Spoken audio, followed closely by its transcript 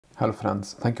Hello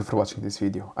friends, thank you for watching this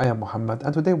video. I am Mohamad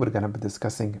and today we're going to be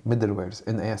discussing middlewares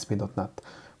in ASP.NET.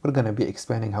 We're going to be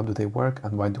explaining how do they work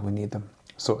and why do we need them.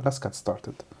 So let's get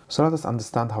started. So let us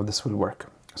understand how this will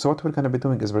work. So what we're going to be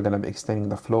doing is we're going to be explaining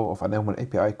the flow of a normal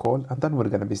API call, and then we're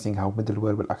going to be seeing how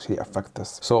middleware will actually affect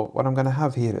this. So what I'm going to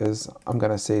have here is I'm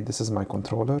going to say this is my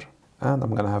controller, and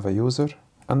I'm going to have a user,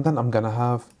 and then I'm going to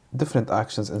have different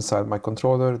actions inside my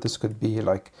controller. This could be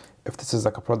like, if this is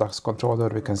like a products controller,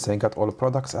 we can say get all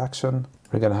products action.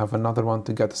 We're going to have another one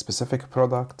to get a specific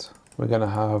product. We're going to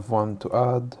have one to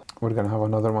add. We're going to have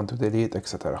another one to delete,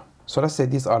 etc. So let's say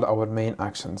these are our main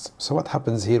actions. So what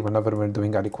happens here whenever we're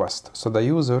doing a request? So the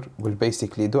user will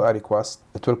basically do a request.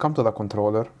 It will come to the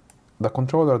controller. The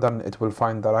controller then it will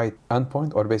find the right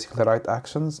endpoint, or basically the right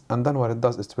actions, and then what it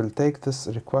does is it will take this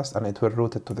request and it will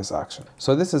route it to this action.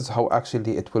 So this is how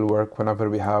actually it will work whenever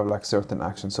we have like certain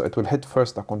actions. So it will hit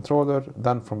first the controller,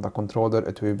 then from the controller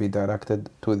it will be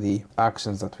directed to the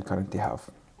actions that we currently have.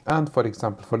 And for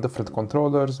example, for different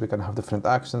controllers, we can have different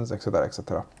actions, etc.,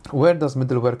 etc. Where does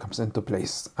middleware comes into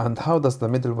place? And how does the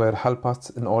middleware help us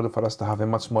in order for us to have a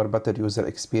much more better user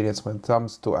experience when it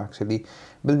comes to actually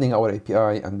building our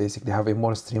API and basically have a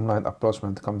more streamlined approach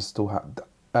when it comes to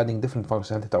adding different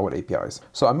functionality to our APIs.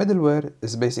 So a middleware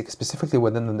is basically specifically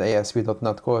within the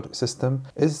ASP.NET Core system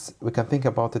we can think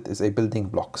about it as a building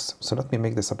blocks. So let me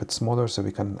make this a bit smaller so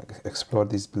we can explore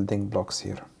these building blocks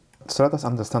here. So let us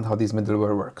understand how these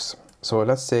middleware works. So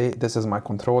let's say this is my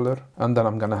controller, and then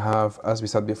I'm gonna have, as we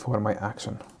said before, my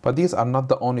action. But these are not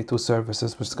the only two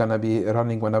services which is gonna be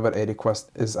running whenever a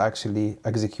request is actually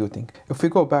executing. If we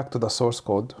go back to the source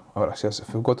code, or actually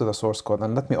if we go to the source code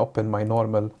and let me open my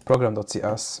normal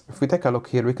program.cs, if we take a look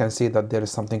here, we can see that there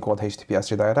is something called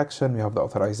HTTPS redirection, we have the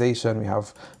authorization, we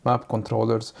have map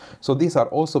controllers. So these are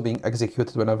also being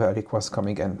executed whenever a request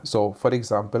coming in. So for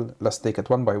example, let's take it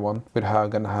one by one. We're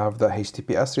gonna have the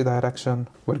HTTPS redirection,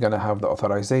 we're gonna have the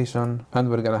authorization, and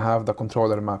we're gonna have the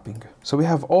controller mapping. So we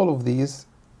have all of these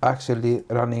actually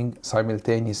running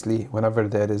simultaneously whenever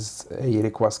there is a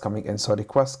request coming in. So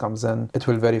request comes in, it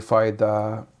will verify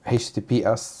the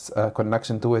HTTPS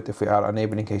connection to it. If we are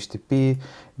enabling HTTP,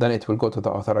 then it will go to the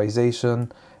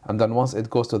authorization, and then once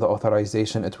it goes to the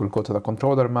authorization, it will go to the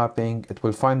controller mapping. It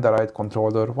will find the right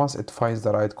controller. Once it finds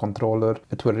the right controller,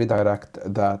 it will redirect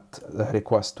that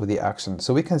request to the action.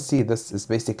 So we can see this is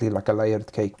basically like a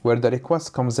layered cake where the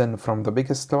request comes in from the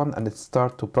biggest one and it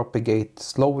starts to propagate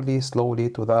slowly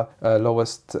to the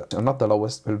lowest, not the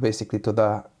lowest, but basically to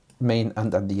the main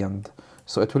end at the end.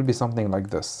 So it will be something like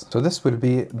this. So this will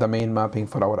be the main mapping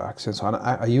for our action. So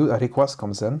a request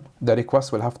comes in. The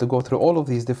request will have to go through all of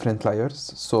these different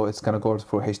layers. So it's going to go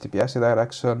through HTTPS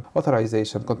redirection,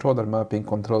 authorization, controller mapping,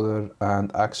 controller,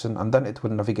 and action, and then it will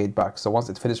navigate back. So once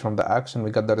it finished from the action,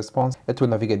 we got the response. It will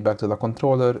navigate back to the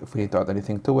controller. If we need to add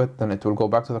anything to it, then it will go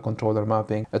back to the controller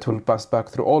mapping. It will pass back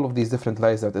through all of these different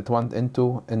layers that it went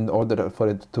into in order for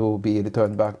it to be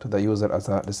returned back to the user as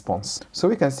a response. So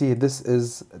we can see this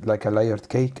is like a layered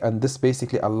cake, and this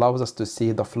basically allows us to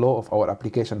see the flow of our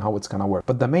application, how it's gonna work.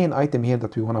 But the main item here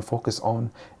that we want to focus on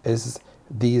is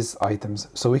these items.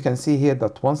 So we can see here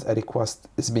that once a request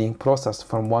is being processed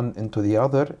from one into the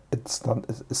other, it's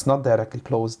not directly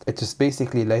closed. It is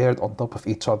basically layered on top of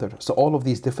each other. So all of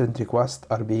these different requests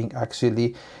are being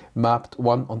actually mapped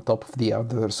one on top of the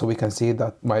other. So we can see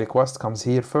that my request comes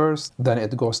here first, then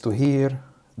it goes to here,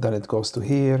 then it goes to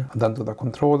here, and then to the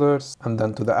controllers, and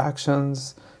then to the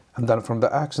actions. And then from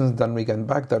the actions, then we get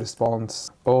back the response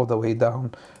all the way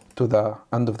down to the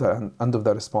end of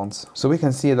the response. So we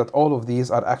can see that all of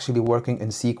these are actually working in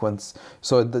sequence.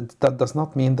 So that does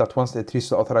not mean that once it reaches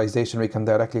the authorization, we can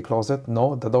directly close it.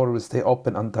 No, the door will stay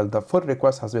open until the full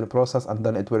request has been processed, and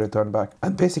then it will return back.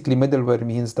 And basically middleware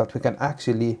means that we can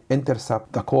actually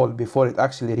intercept the call before it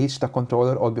actually reached the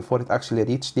controller or before it actually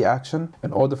reached the action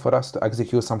in order for us to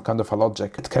execute some kind of a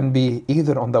logic. It can be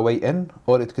either on the way in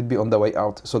or it could be on the way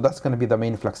out. So that's going to be the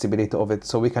main flexibility of it.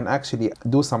 So we can actually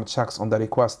do some checks on the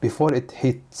request before it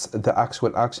hits the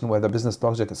actual action where the business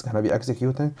logic is going to be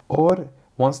executing, or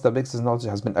once the business logic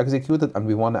has been executed and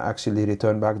we want to actually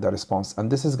return back the response.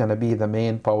 And this is going to be the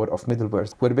main power of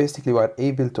middlewares, where basically we are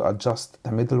able to adjust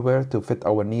the middleware to fit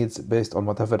our needs based on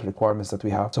whatever requirements that we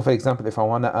have. So for example, if I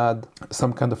want to add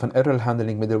some kind of an error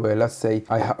handling middleware, let's say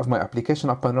I have my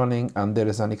application up and running and there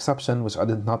is an exception which I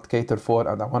did not cater for,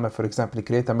 and I want to, for example,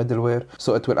 create a middleware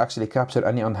so it will actually capture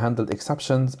any unhandled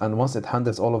exceptions, and once it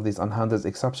handles all of these unhandled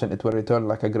exceptions, it will return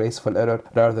like a graceful error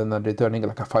rather than returning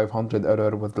like a 500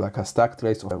 error with like a stacked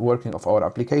trace of working of our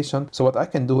application. So what I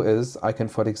can do is I can,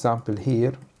 for example,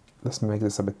 here let's make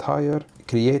this a bit higher,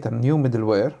 create a new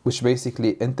middleware, which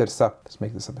basically intercept, let's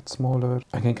make this a bit smaller.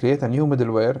 I can create a new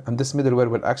middleware, and this middleware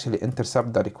will actually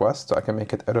intercept the request. So I can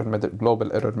make it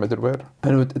global error middleware,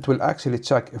 and it will actually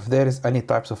check if there is any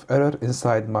types of error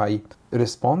inside my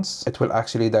response. It will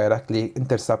actually directly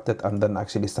intercept it and then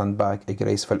actually send back a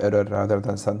graceful error rather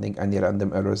than sending any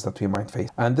random errors that we might face.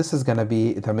 And this is going to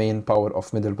be the main power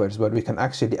of middlewares, where we can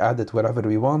actually add it wherever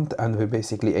we want, and we're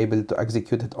basically able to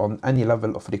execute it on any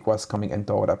level of requests coming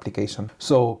into our application.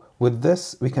 So with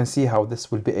this, we can see how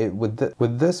this will be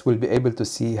with this we'll be able to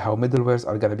see how middlewares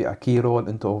are going to be a key role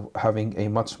into having a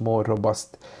much more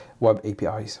robust web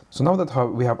APIs. So now that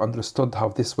we have understood how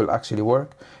this will actually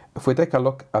work, if we take a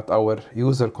look at our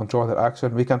user controller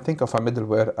action, we can think of a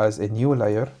middleware as a new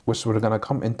layer which we're going to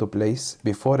come into place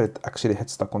before it actually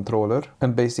hits the controller.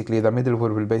 And basically the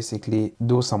middleware will basically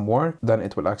do some work, then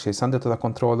it will actually send it to the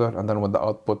controller, and then with the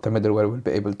output the middleware will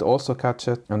be able to also catch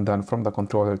it, and then from the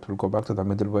controller it will go back to the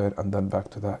middleware and then back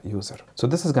to the user. So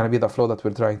this is going to be the flow that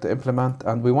we're trying to implement,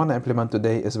 and we want to implement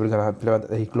today is we're going to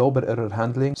implement a global error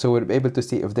handling. So we'll be able to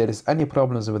see if there is any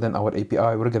problems within our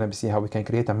API. We're going to see how we can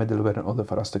create a middleware in order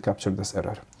for us to capture this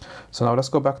error. So now let's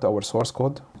go back to our source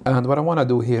code, and what I want to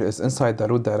do here is inside the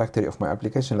root directory of my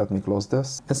application, let me close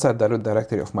this. Inside the root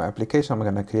directory of my application, I'm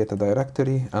going to create a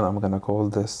directory, and I'm going to call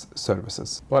this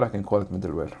services, or I can call it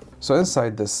middleware. So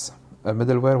inside this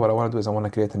middleware, what I want to do is I want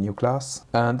to create a new class,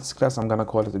 and this class I'm going to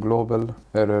call it global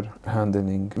error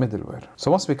handling middleware.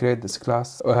 So once we create this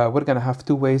class, we're going to have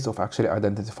two ways of actually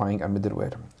identifying a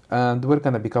middleware, and we're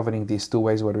going to be covering these two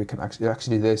ways where we can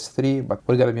actually there's three, but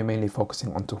we're going to be mainly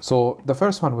focusing on two. So the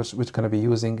first one which we're going to be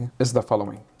using is the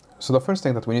following. So the first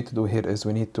thing that we need to do here is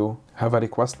we need to have a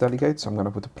request delegate. So I'm going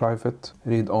to put a private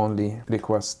read-only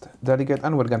request delegate,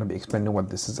 and we're going to be explaining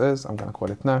what this is. I'm going to call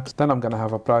it next. Then I'm going to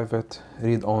have a private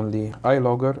read-only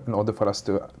iLogger in order for us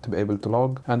to be able to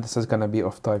log. And this is going to be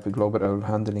of type global error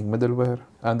handling middleware,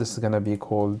 and this is going to be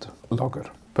called logger.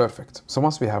 Perfect. So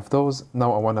once we have those,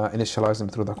 now I want to initialize them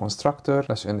through the constructor.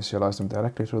 Let's initialize them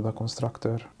directly through the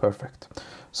constructor. Perfect.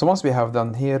 So once we have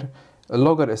done here,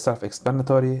 logger is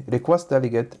self-explanatory. Request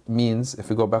delegate means, if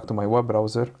we go back to my web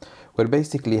browser, we're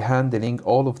basically handling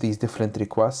all of these different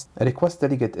requests. A request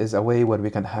delegate is a way where we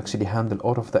can actually handle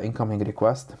all of the incoming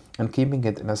requests and keeping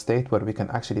it in a state where we can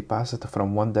actually pass it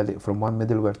from one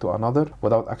middleware to another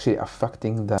without actually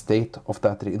affecting the state of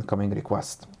that incoming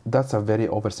request. That's a very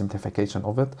oversimplification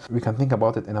of it. We can think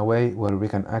about it in a way where we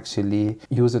can actually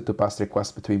use it to pass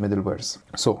requests between middlewares.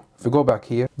 So if we go back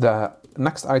here, the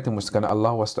next item which is going to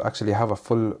allow us to actually have a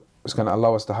full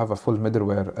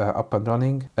middleware up and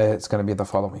running, it's going to be the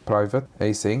following: private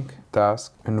async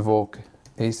task invoke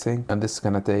async, and this is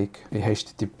going to take a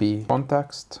HTTP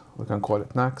context. We can call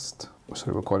it next.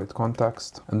 So we'll call it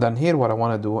context. And then here what I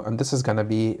want to do, and this is going to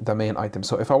be the main item.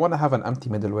 So if I want to have an empty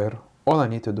middleware, all I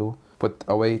need to do, put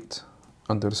await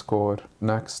underscore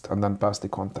next and then pass the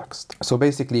context. So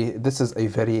basically this is a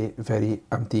very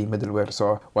empty middleware.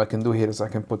 So what I can do here is I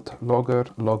can put logger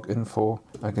log info.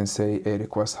 I can say a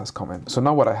request has come in. So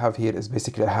now what I have here is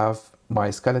basically I have my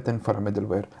skeleton for a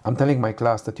middleware. I'm telling my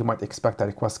class that you might expect a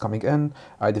request coming in.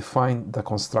 I define the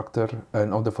constructor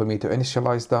in order for me to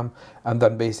initialize them, and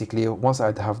then basically once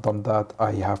I have done that,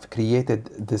 I have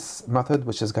created this method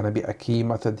which is going to be a key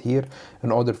method here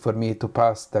in order for me to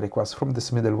pass the request from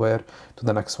this middleware to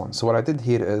the next one. So what I did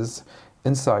here is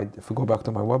inside, if we go back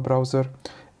to my web browser,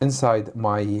 inside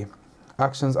my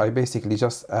actions, I basically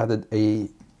just added a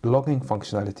logging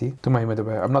functionality to my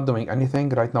middleware. I'm not doing anything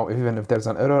right now. Even if there's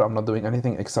an error, I'm not doing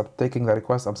anything except taking the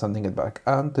request, I'm sending it back.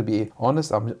 And to be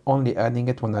honest, I'm only adding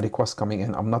it when the request coming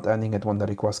in. I'm not adding it when the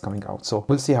request coming out. So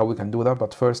we'll see how we can do that.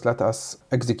 But first, let us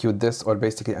execute this, or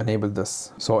basically enable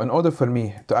this. So in order for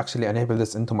me to actually enable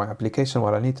this into my application,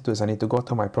 what I need to do is I need to go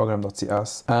to my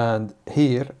program.cs, and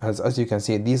here, as you can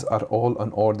see, these are all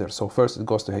in order. So first it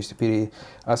goes to HTTP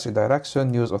as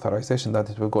redirection, use authorization, then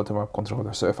it will go to my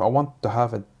controller. So if I want to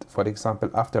have it, for example,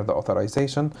 after the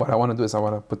authorization, what I want to do is I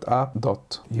want to put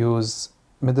app.use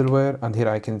middleware, and here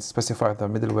I can specify the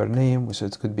middleware name, which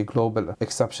it could be global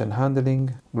exception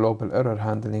handling, global error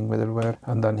handling middleware,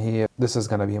 and then here this is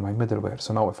going to be my middleware.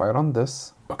 So now if I run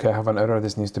this, okay, I have an error.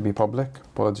 This needs to be public.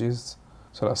 Apologies.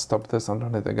 So let's stop this and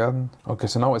run it again. Okay,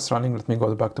 so now it's running. Let me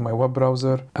go back to my web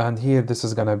browser, and here this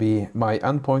is gonna be my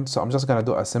endpoint. So I'm just gonna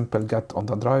do a simple get on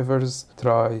the drivers,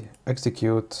 try,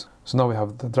 execute. So now we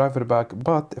have the driver back,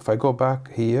 but if I go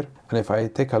back here and if I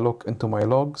take a look into my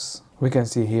logs, we can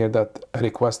see here that a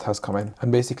request has come in.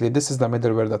 And basically this is the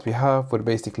middleware that we have, where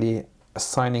basically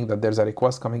assigning that there's a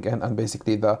request coming in, and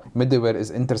basically the middleware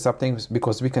is intercepting,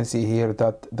 because we can see here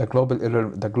that the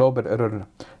global error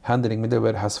handling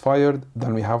middleware has fired.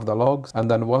 Then we have the logs, and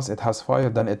then once it has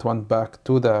fired, then it went back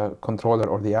to the controller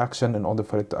or the action in order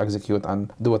for it to execute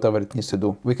and do whatever it needs to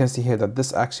do. We can see here that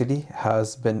this actually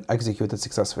has been executed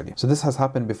successfully. So this has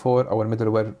happened before our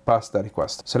middleware passed the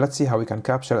request. So let's see how we can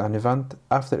capture an event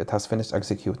after it has finished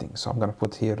executing. So I'm going to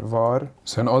put here var.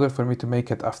 So in order for me to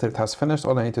make it after it has finished,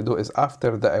 all I need to do is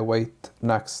after the await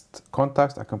next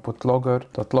context, I can put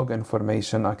logger.log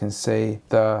information. I can say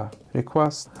the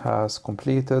request has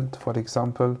completed, for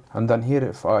example, and then here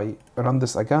if I run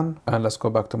this again, and let's go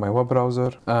back to my web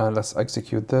browser and let's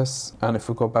execute this, and if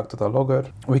we go back to the logger,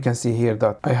 we can see here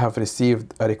that I have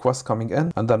received a request coming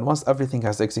in, and then once everything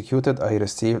has executed, I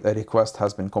received a request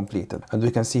has been completed, and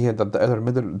we can see here that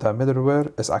the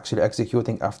middleware is actually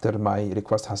executing after my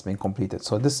request has been completed.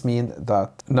 So this means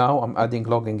that now I'm adding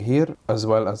logging here as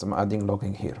well as I'm adding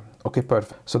logging here. Okay,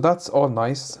 perfect. So that's all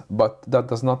nice, but that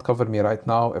does not cover me right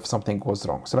now if something goes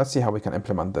wrong. So let's see how we can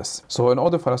implement this. So in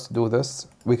order for us to do this,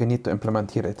 we can need to implement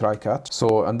here a try catch.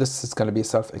 So, and this is going to be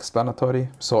self-explanatory.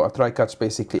 So a try catch,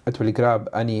 basically, it will grab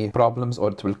any problems, or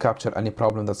it will capture any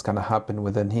problem that's going to happen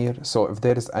within here. So if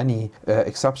there is any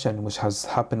exception which has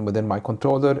happened within my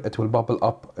controller, it will bubble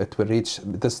up, it will reach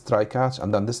this try catch,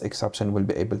 and then this exception will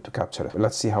be able to capture it.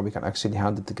 Let's see how we can actually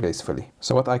handle it gracefully.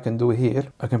 So what I can do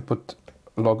here, I can put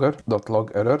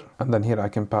logger.log error, and then here I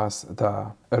can pass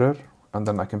the error, and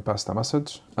then I can pass the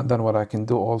message. And then what I can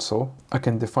do also, I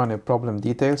can define a problem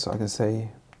detail. So I can say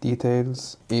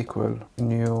details equal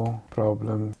new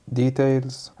problem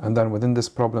details, and then within this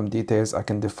problem details I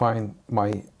can define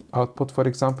my output. For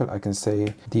example, I can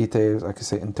say details, I can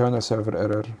say internal server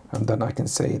error, and then I can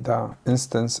say the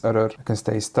instance error. I can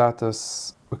say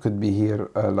status, we could be here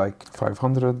like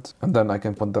 500, and then I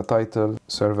can put the title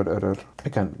server error.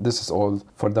 Again, this is all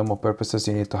for demo purposes.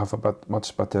 You need to have a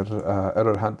much better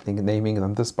error handling naming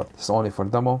than this, but it's only for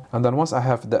demo. And then once I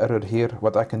have the error here,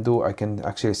 what I can do, I can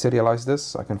actually serialize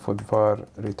this. I can put var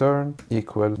return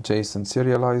equal JSON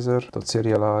serializer dot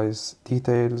serialize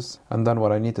details, and then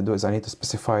what I need to do is I need to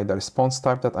specify the response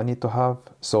type that I need to have.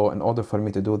 So in order for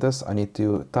me to do this, I need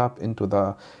to tap into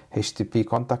the HTTP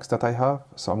context that I have.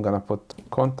 So I'm gonna put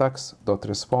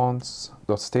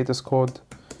context.response.status code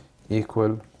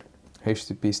equal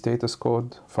HTTP status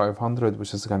code 500,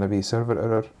 which is gonna be server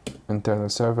error, internal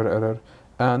server error,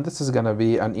 and this is gonna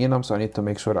be an enum, so I need to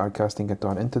make sure I'm casting it to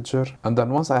an integer. And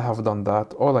then once I have done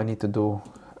that, all I need to do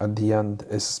at the end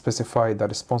is specify the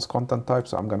response content type.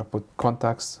 So I'm gonna put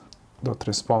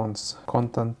context.response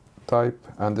content type,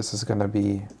 and this is gonna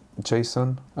be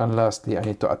JSON. And lastly, I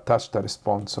need to attach the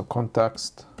response. So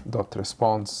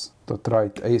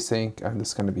context.response.write async, and this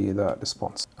is going to be the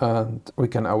response. And we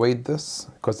can await this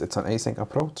because it's an async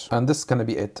approach. And this is going to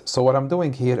be it. So what I'm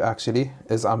doing here actually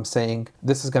is I'm saying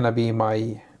this is going to be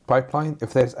my pipeline.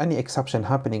 If there's any exception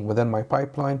happening within my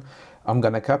pipeline, I'm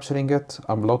gonna capturing it,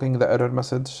 I'm logging the error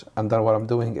message, and then what I'm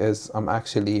doing is I'm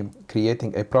actually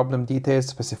creating a problem detail,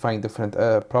 specifying different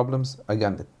problems.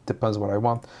 Again, it depends what I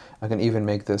want. I can even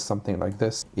make this something like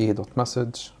this,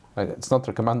 e.message. It's not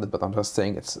recommended, but I'm just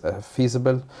saying it's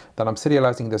feasible. Then I'm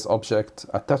serializing this object,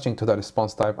 attaching to the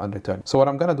response type, and return. So what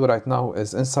I'm gonna do right now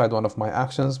is inside one of my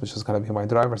actions, which is gonna be my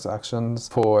driver's actions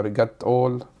for get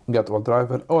all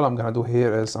driver. All I'm gonna do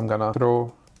here is I'm gonna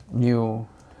throw new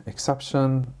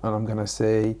exception, and I'm gonna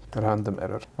say random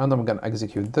error, and I'm gonna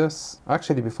execute this.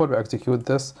 Actually, before we execute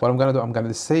this, what I'm gonna do, I'm gonna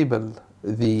disable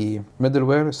the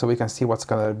middleware so we can see what's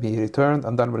gonna be returned,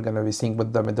 and then we're gonna be seeing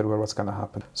with the middleware what's gonna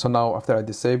happen. So now after I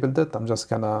disabled it, I'm just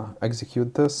gonna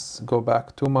execute this, go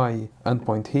back to my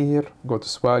endpoint here, go to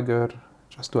Swagger,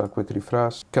 just do a quick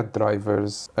refresh, get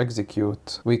drivers,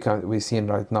 execute. We see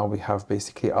right now we have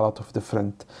basically a lot of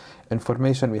different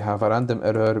information. We have a random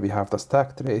error, we have the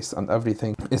stack trace, and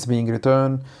everything is being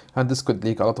returned, and this could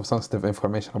leak a lot of sensitive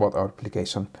information about our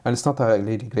application, and it's not a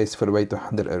really graceful way to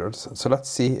handle errors. So let's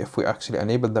see if we actually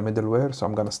enable the middleware. So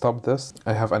I'm gonna stop this.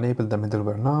 I have enabled the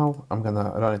middleware now. I'm gonna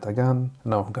run it again.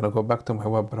 Now I'm gonna go back to my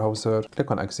web browser,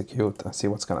 click on execute, and see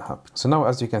what's gonna happen. So now,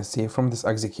 as you can see from this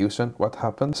execution, what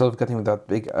happened, instead of getting that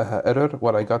big error,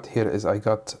 what I got here is I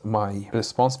got my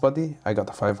response body, I got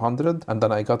a 500, and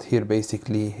then I got here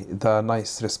basically the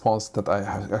nice response that I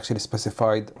have actually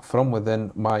specified from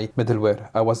within my middleware.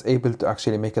 I was able to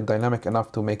actually make it dynamic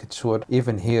enough to make it sure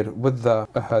even here with the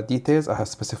details I have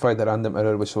specified the random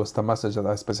error, which was the message that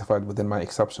I specified within my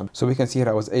exception. So we can see here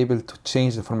I was able to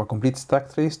change it from a complete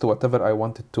stack trace to whatever I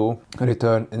wanted to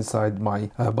return inside my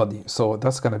body. So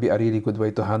that's going to be a really good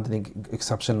way to handling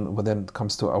exception when it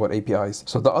comes to our APIs.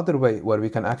 So the other way where we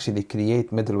can actually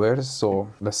create middlewares, so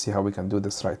let's see how we can do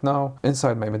this right now.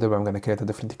 Inside my middleware, I'm going to create a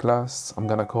different class. I'm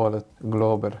going to call it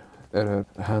global error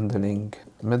handling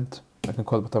mid. I can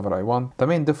call it whatever I want. The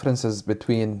main differences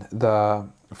between the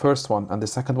first one and the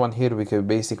second one here, we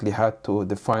basically had to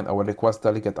define our request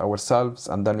delegate ourselves,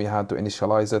 and then we had to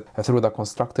initialize it through the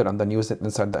constructor and then use it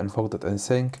inside the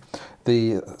invoke.nsync.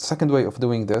 The second way of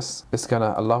doing this is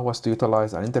gonna allow us to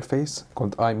utilize an interface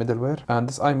called iMiddleware, and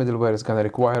this iMiddleware is gonna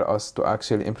require us to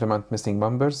actually implement missing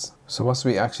members. So once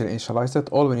we actually initialize it,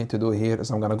 all we need to do here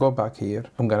is I'm gonna go back here.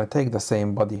 I'm gonna take the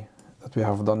same body that we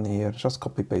have done here, just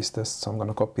copy paste this. So I'm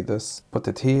gonna copy this, put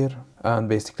it here, and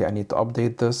basically I need to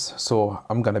update this. So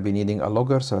I'm gonna be needing a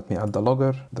logger, so let me add the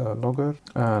logger,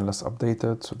 and let's update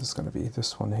it. So this is gonna be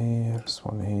this one here, this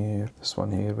one here, this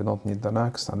one here. We don't need the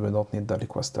next, and we don't need the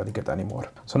request delegate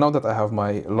anymore. So now that I have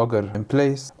my logger in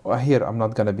place, here I'm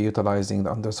not gonna be utilizing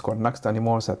the underscore next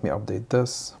anymore, so let me update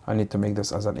this. I need to make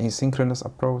this as an asynchronous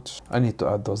approach. I need to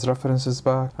add those references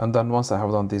back, and then once I have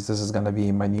done this is gonna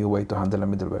be my new way to handle a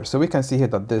middleware. So we can see here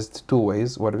that there's two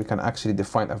ways where we can actually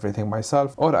define everything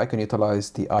myself, or I can utilize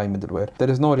the iMiddleware. There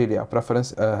is no really a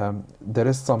preference. There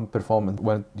is some performance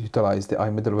when you utilize the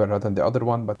iMiddleware rather than the other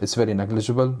one, but it's very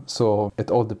negligible. So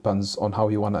it all depends on how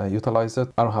you want to utilize it.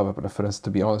 I don't have a preference, to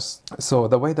be honest. So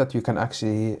the way that you can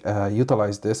actually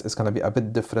utilize this is going to be a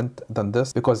bit different than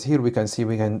this, because here we can see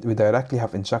we directly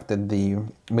have injected the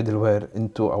middleware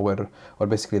into our, or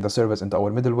basically the service into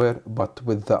our middleware. But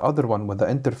with the other one, with the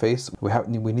interface,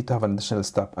 we need to have an additional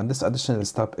step, and this additional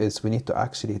step is we need to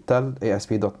actually tell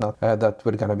ASP.NET that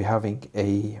we're going to be having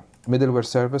a middleware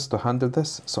service to handle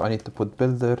this. So I need to put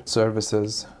builder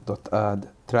services.add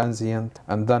transient,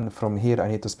 and then from here I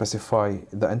need to specify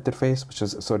the interface, which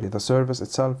is, sorry, the service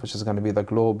itself, which is going to be the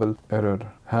global error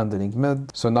handling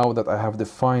mid. So now that I have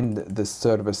defined this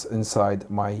service inside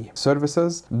my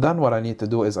services, then what I need to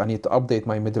do is I need to update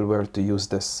my middleware to use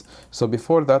this. So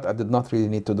before that I did not really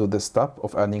need to do this step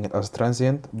of adding it as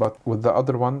transient, but with the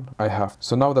other one I have.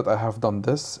 So now that I have done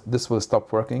this, this will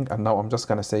stop working, and now I'm just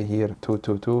going to say here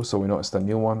 222, so we know it's the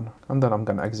new one, and then I'm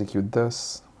going to execute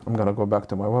this. I'm going to go back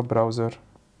to my web browser,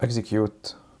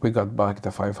 execute. We got back the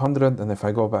 500, and if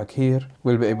I go back here,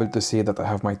 we'll be able to see that I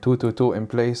have my 222 in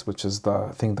place, which is the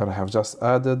thing that I have just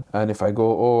added. And if I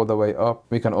go all the way up,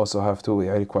 we can also have a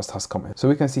request has come in. So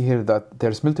we can see here that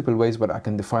there's multiple ways where I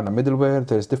can define a middleware.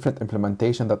 There's different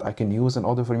implementation that I can use in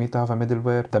order for me to have a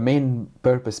middleware. The main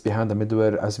purpose behind the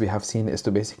middleware, as we have seen, is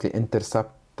to basically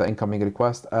intercept the incoming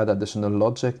request, add additional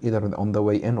logic either on the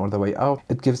way in or the way out.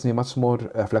 It gives me much more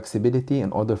flexibility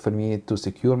in order for me to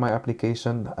secure my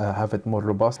application, have it more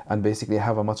robust, and basically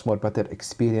have a much more better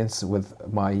experience with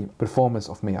my performance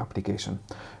of my application.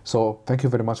 So thank you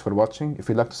very much for watching. If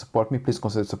you'd like to support me, please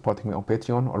consider supporting me on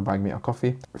Patreon or buying me a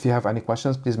coffee. If you have any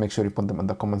questions, please make sure you put them in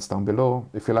the comments down below.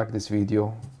 If you like this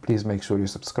video, please make sure you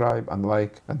subscribe and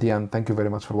like. At the end, thank you very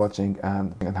much for watching,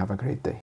 and have a great day.